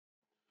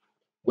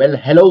Well,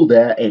 hello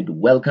there and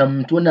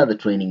welcome to another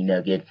training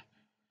nugget.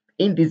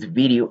 In this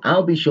video,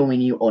 I'll be showing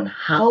you on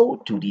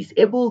how to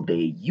disable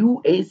the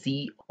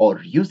UAC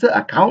or user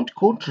account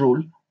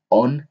control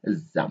on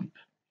XAMPP.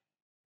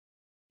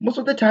 Most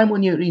of the time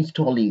when you're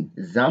installing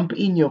XAMPP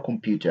in your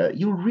computer,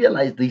 you'll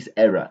realize this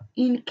error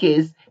in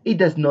case it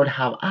does not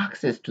have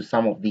access to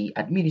some of the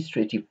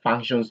administrative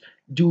functions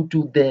due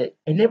to the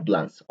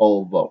enablance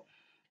of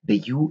the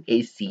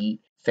UAC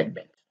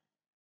segment.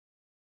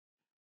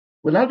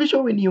 Well, I'll be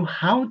showing you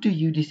how do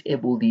you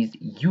disable this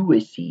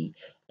UAC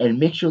and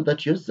make sure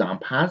that your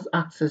XAMPP has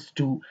access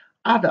to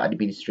other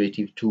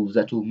administrative tools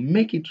that will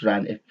make it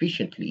run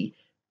efficiently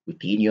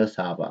within your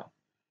server.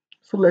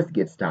 So let's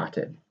get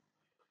started.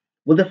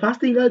 Well, the first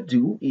thing I'll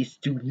do is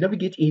to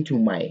navigate into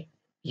my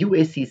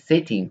UAC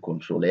setting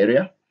control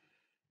area,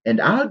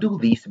 and I'll do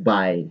this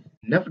by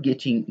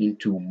navigating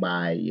into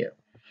my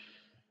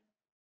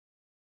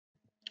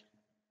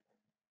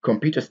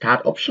computer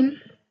start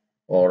option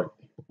or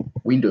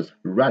Windows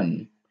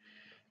run,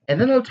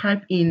 and then I'll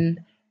type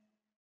in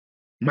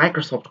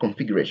Microsoft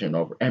configuration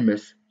of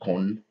MS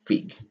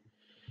config.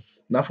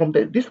 Now from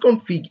this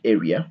config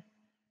area,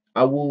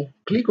 I will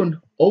click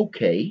on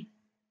OK,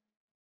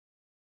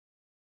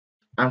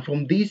 and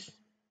from this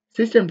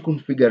system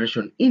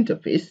configuration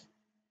interface,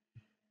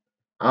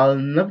 I'll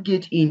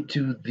navigate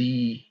into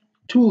the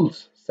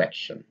tools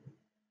section.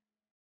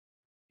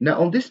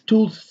 Now on this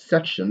tools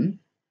section,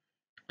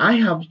 I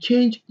have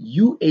changed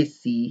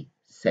UAC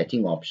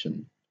setting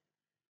option.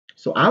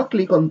 So I'll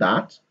click on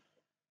that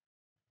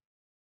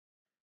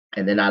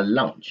and then I'll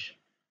launch.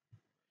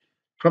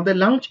 From the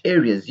launch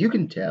areas, you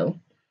can tell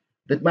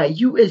that my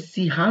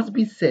UAC has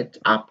been set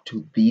up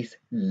to this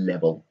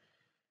level.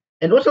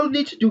 And what I'll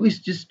need to do is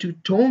just to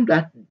tone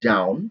that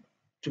down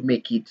to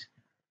make it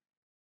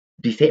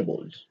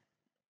disabled.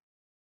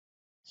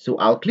 So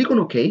I'll click on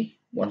OK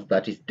once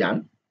that is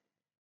done.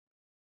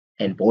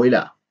 And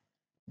voila,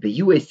 the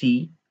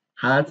UAC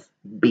has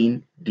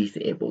been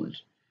disabled.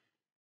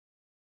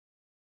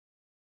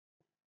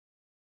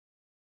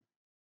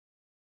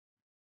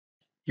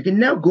 You can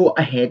now go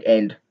ahead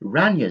and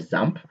run your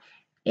XAMPP,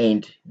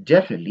 and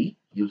definitely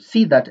you'll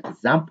see that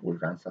XAMPP will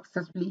run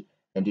successfully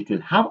and it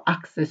will have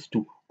access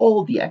to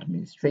all the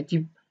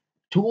administrative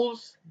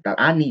tools that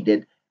are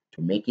needed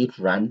to make it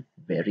run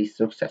very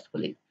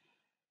successfully.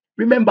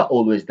 Remember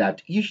always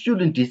that you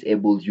shouldn't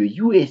disable your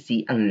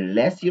UAC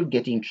unless you're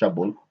getting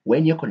trouble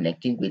when you're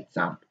connecting with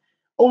XAMPP.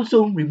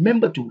 Also,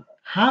 remember to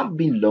have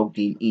been logged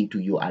in into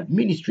your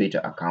administrator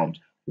account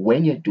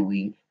when you're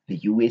doing the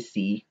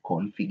UAC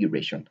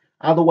configuration.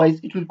 Otherwise,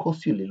 it will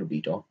cause you a little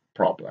bit of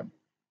problem.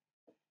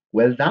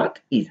 Well, that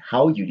is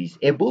how you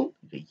disable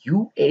the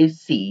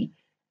UAC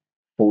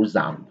for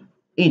XAMPP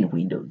in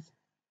Windows.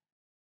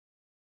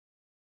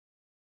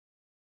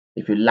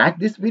 If you like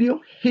this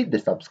video, hit the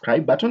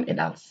subscribe button and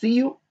I'll see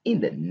you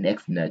in the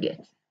next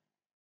nugget.